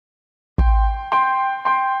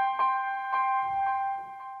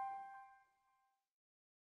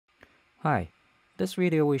Hi, this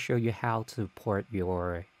video will show you how to port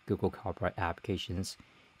your Google Cardboard applications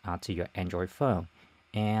to your Android phone.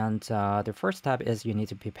 And the first step is you need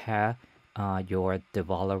to prepare your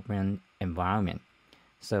development environment.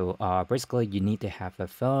 So basically, you need to have a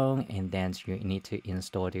phone, and then you need to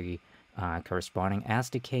install the corresponding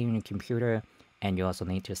SDK on your computer, and you also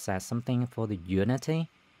need to set something for the Unity.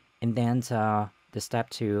 And then the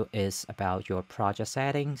step 2 is about your project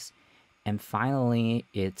settings. And finally,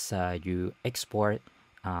 it's you export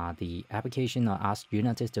the application or ask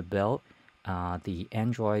Unity to build the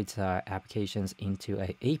Android applications into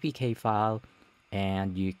an APK file,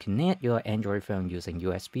 and you connect your Android phone using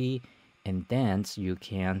USB, and then you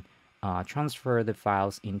can transfer the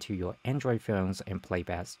files into your Android phones and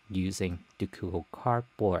playback using the Google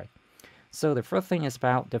Cardboard. So the first thing is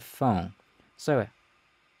about the phone. So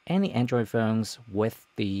any Android phones with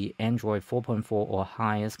the Android 4.4 or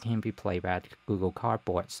highest can be playback Google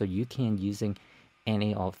Cardboard. So you can using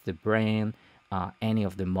any of the brand, any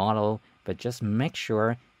of the model, but just make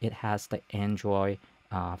sure it has the Android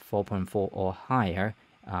 4.4 or higher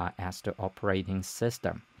as the operating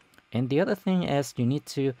system. And the other thing is you need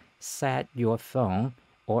to set your phone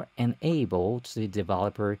or enable the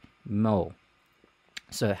developer mode.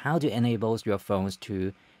 So how to enable your phones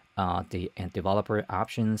to the developer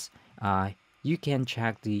options? You can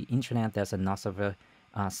check the internet. There's enough of a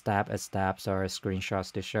steps or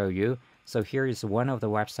screenshots to show you. So here is one of the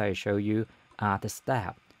websites show you the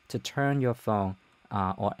step to turn your phone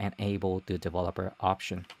or enable the developer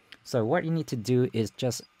option. So what you need to do is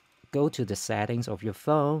just go to the settings of your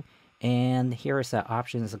phone, and here is the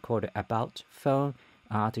options called About Phone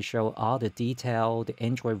to show all the detail, the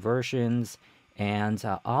Android versions, and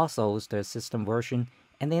also the system version.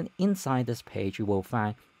 And then inside this page, you will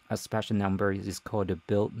find a special number. It's called the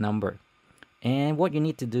build number. And what you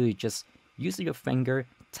need to do is just use your finger,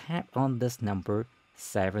 tap on this number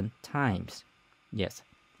 7 times. Yes,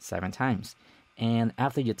 7 times. And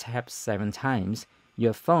after you tap 7 times,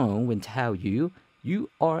 your phone will tell you you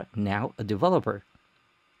are now a developer.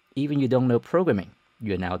 Even you don't know programming,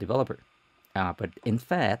 you're now a developer. But in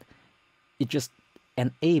fact, it just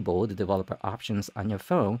enables the developer options on your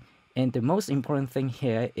phone. And the most important thing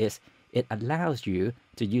here is it allows you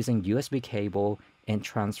to using USB cable and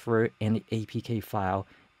transfer any APK file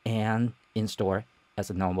and install as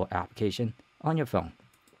a normal application on your phone.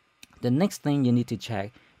 The next thing you need to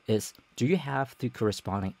check is, do you have the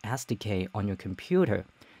corresponding SDK on your computer?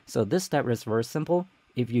 So this step is very simple.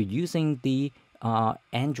 If you're using the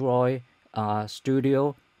Android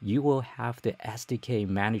Studio, you will have the SDK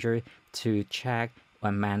manager to check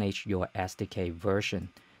and manage your SDK version.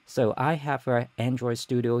 So I have an Android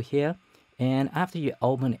Studio here, and after you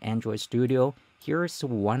open Android Studio, here's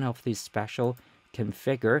one of the special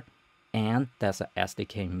configure, and that's an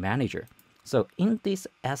SDK manager. So in these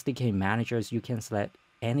SDK managers, you can select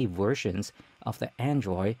any versions of the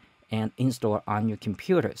Android and install on your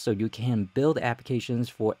computer. So you can build applications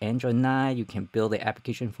for Android 9, you can build the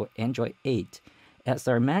application for Android 8. As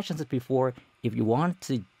I mentioned before, if you want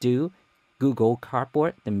to do Google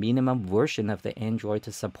Cardboard, the minimum version of the Android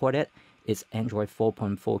to support it is Android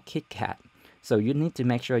 4.4 KitKat. So you need to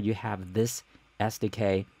make sure you have this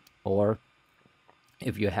SDK, or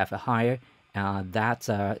if you have a higher,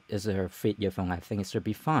 that is a fit your phone. I think it should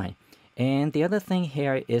be fine. And the other thing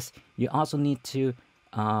here is you also need to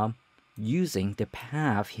using the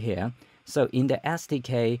path here. So in the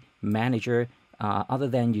SDK manager, other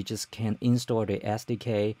than you just can install the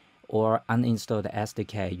SDK or uninstall the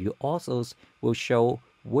SDK, you also will show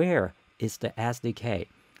where is the SDK.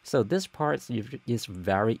 So this part is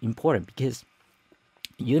very important because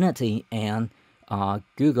Unity and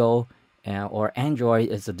Google or Android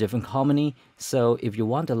is a different company. So if you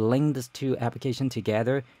want to link these two applications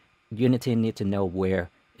together, Unity need to know where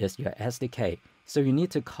is your SDK. So you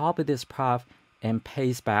need to copy this path and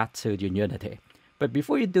paste back to your Unity. But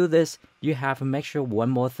before you do this, you have to make sure one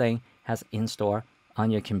more thing has installed on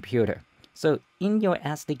your computer. So in your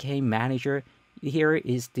SDK manager, here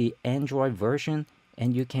is the Android version,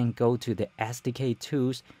 and you can go to the SDK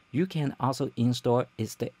tools. You can also install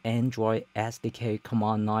is the Android SDK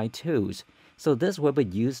command line tools. So this will be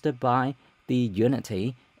used by the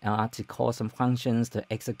Unity to call some functions to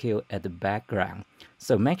execute at the background.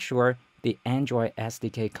 So make sure the Android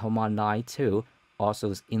SDK command line tool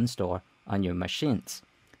also is installed on your machines.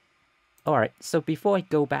 Alright, so before I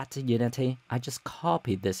go back to Unity, I just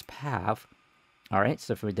copy this path. Alright,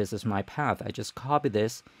 so for this is my path. I just copy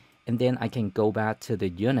this, and then I can go back to the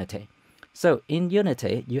Unity. So in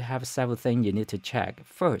Unity, you have several things you need to check.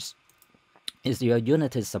 First, Is your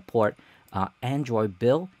Unity support Android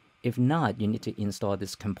build? If not, you need to install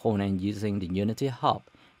this component using the Unity Hub.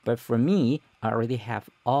 But for me, I already have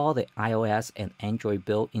all the iOS and Android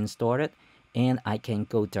build installed, and I can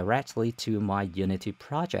go directly to my Unity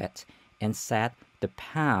project and set the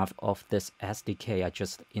path of this SDK I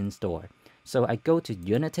just installed. So I go to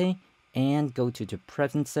Unity and go to the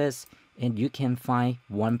preferences, and you can find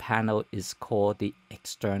one panel is called the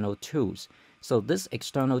external tools. So this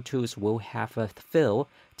external tools will have a field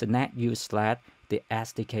to let you select the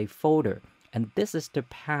SDK folder. And this is the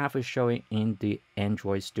path showing in the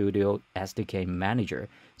Android Studio SDK Manager.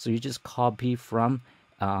 So you just copy from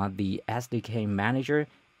the SDK Manager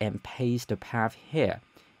and paste the path here.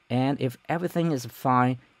 And if everything is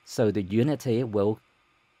fine, so the Unity will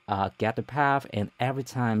get the path, and every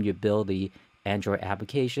time you build the Android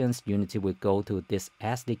applications, Unity will go to this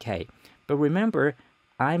SDK. But remember,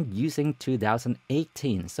 I'm using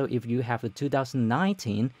 2018, so if you have a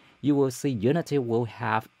 2019, you will see Unity will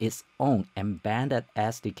have its own embedded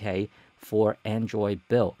SDK for Android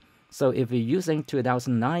build. So if you're using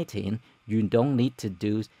 2019, you don't need to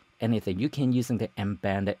do anything. You can use the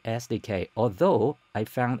embedded SDK, although I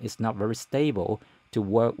found it's not very stable to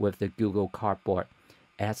work with the Google Cardboard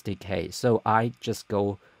SDK. So I just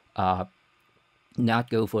go not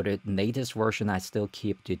go for the latest version. I still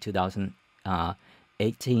keep the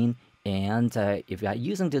 2018, and if you are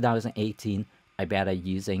using 2018, I better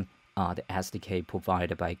using the SDK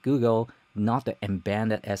provided by Google, not the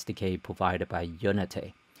embedded SDK provided by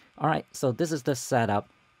Unity. All right, so this is the setup,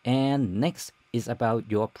 and next is about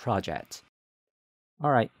your project.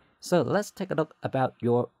 All right, so let's take a look about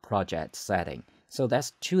your project setting. So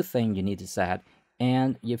that's two things you need to set.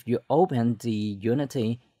 And if you open the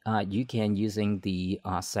Unity, you can using the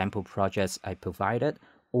sample projects I provided,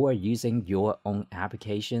 or using your own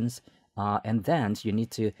applications. And then you need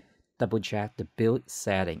to double check the build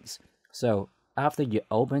settings. So after you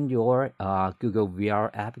open your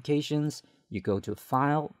GoogleVR applications, you go to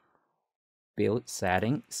File, Build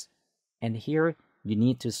Settings, and here you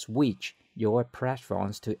need to switch your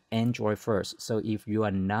platforms to Android first. So if you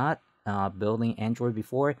are not building Android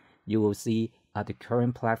before, you will see the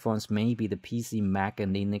current platforms may be the PC, Mac,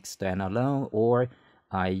 and Linux standalone, or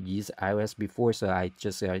I use iOS before, so I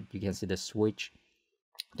just you can see the switch.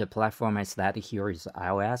 The platform I selected here is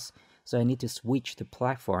iOS, so I need to switch the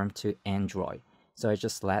platform to Android. So I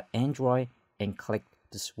just select Android and click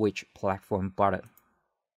the switch platform button.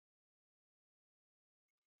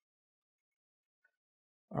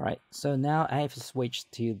 Alright, so now I've switched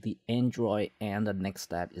to the Android, and the next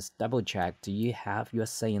step is double check, do you have your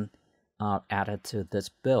scene added to this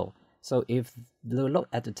build? So if you look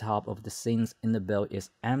at the top of the scenes in the build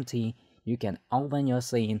is empty, you can open your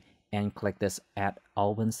scene and click this Add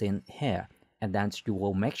Open Scene here, and then you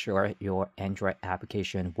will make sure your Android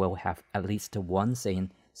application will have at least one scene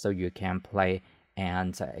so you can play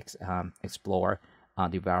and explore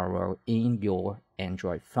the world in your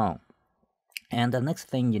Android phone. And the next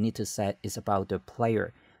thing you need to set is about the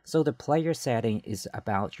player. So the player setting is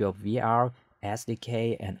about your VR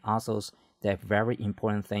SDK, and also the very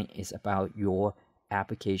important thing is about your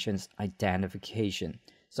application's identification.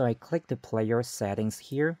 So I click the player settings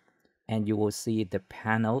here, and you will see the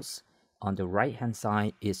panels on the right hand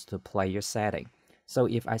side is the player setting. So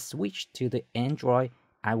if I switch to the Android,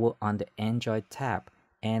 I will on the Android tab,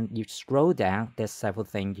 and you scroll down, there's several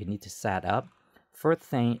things you need to set up. First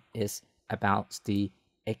thing is about the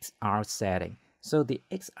XR setting. So the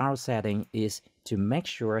XR setting is to make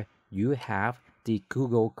sure you have the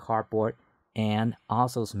Google Cardboard, and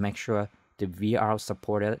also make sure the VR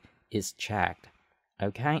supported is checked.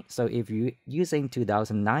 Okay, so if you're using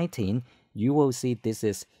 2019, you will see this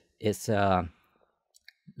is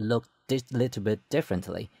look a little bit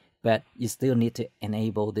differently, but you still need to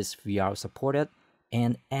enable this VR supported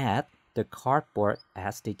and add the Cardboard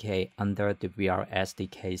SDK under the VR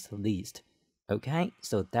SDKs list. Okay,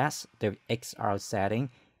 so that's the XR setting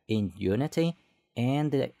in Unity,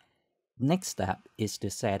 and the next step is the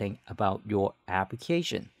setting about your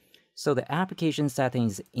application. So the application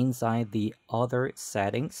settings inside the other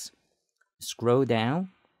settings. Scroll down,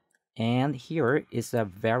 and here is a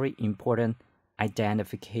very important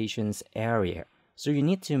identifications area. So you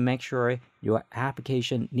need to make sure your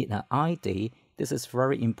application need an ID. This is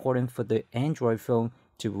very important for the Android phone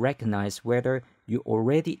to recognize whether you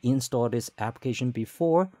already installed this application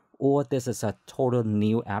before, or this is a total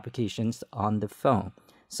new applications on the phone.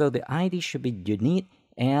 So the ID should be unique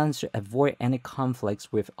and should avoid any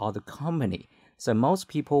conflicts with other company. So most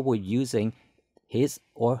people were using his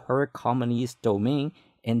or her company's domain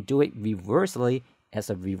and do it reversely as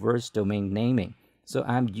a reverse domain naming. So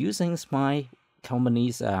I'm using my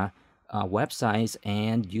company's websites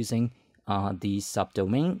and using the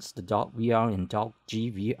subdomains, the .vr and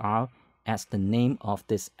 .gvr as the name of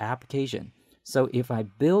this application. So if I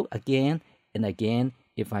build again and again,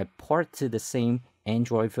 if I port to the same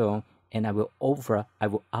Android phone, and I will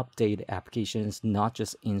update the applications, not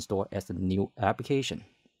just install as a new application.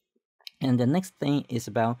 And the next thing is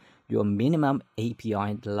about your minimum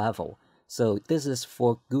API level. So this is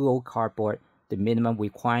for Google Cardboard. The minimum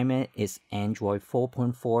requirement is Android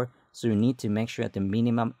 4.4. So you need to make sure the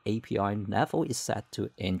minimum API level is set to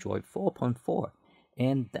Android 4.4.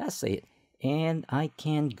 And that's it. And I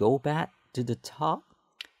can go back to the top.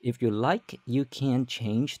 If you like, you can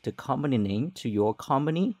change the company name to your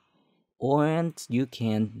company, and you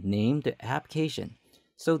can name the application.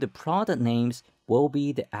 So the product names will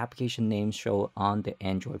be the application name shown on the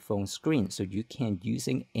Android phone screen. So you can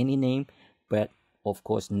using any name, but of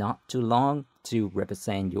course not too long to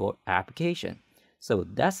represent your application. So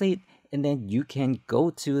that's it. And then you can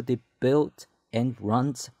go to the build and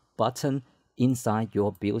runs button inside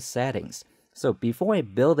your build settings. So before I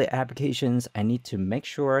build the applications, I need to make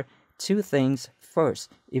sure two things.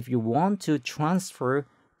 First, if you want to transfer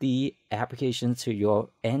the application to your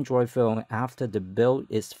Android phone after the build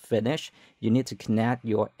is finished, you need to connect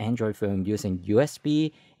your Android phone using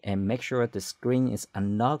USB and make sure the screen is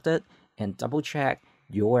unlocked and double check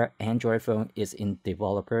your Android phone is in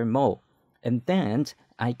developer mode. And then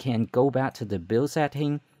I can go back to the build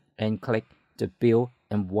setting and click the build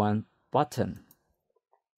and run button.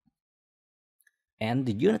 And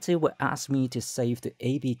the Unity will ask me to save the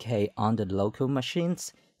APK on the local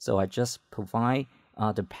machines. So I just provide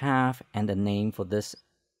the path and the name for this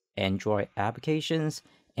Android applications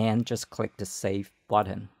and just click the save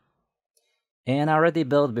button. And I already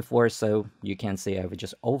built before, so you can see I will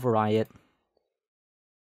just override it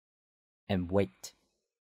and wait.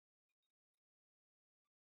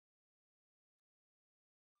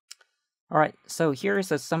 Alright, so here's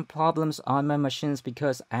some problems on my machines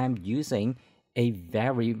because I'm using a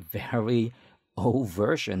very old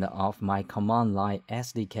version of my command line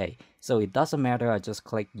SDK. So it doesn't matter, I just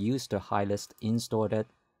click use the high list installed it,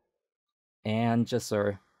 and just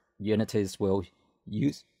Unities will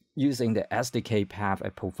using the SDK path I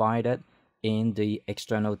provided in the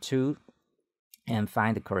external tool and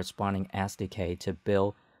find the corresponding SDK to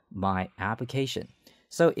build my application.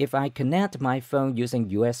 So if I connect my phone using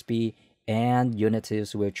USB, and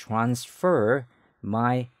Unities will transfer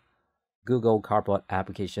my Google Cardboard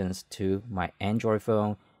applications to my Android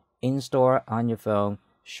phone, install on your phone,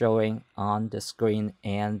 showing on the screen,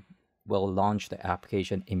 and will launch the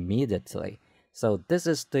application immediately. So this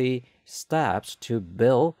is the steps to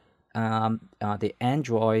build the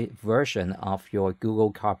Android version of your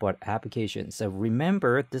Google Cardboard application. So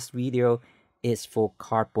remember, this video is for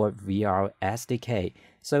Cardboard VR SDK.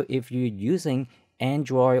 So if you're using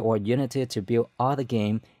Android or Unity to build other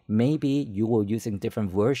game, maybe you were using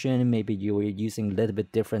different version, maybe you were using a little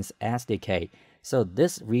bit different SDK. So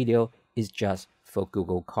this video is just for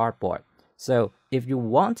Google Cardboard. So if you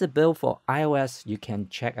want to build for iOS, you can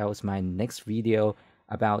check out my next video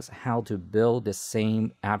about how to build the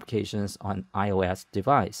same applications on iOS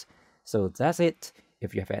device. So that's it.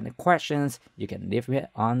 If you have any questions, you can leave it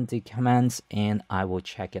on the comments and I will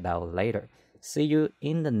check it out later. See you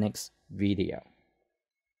in the next video.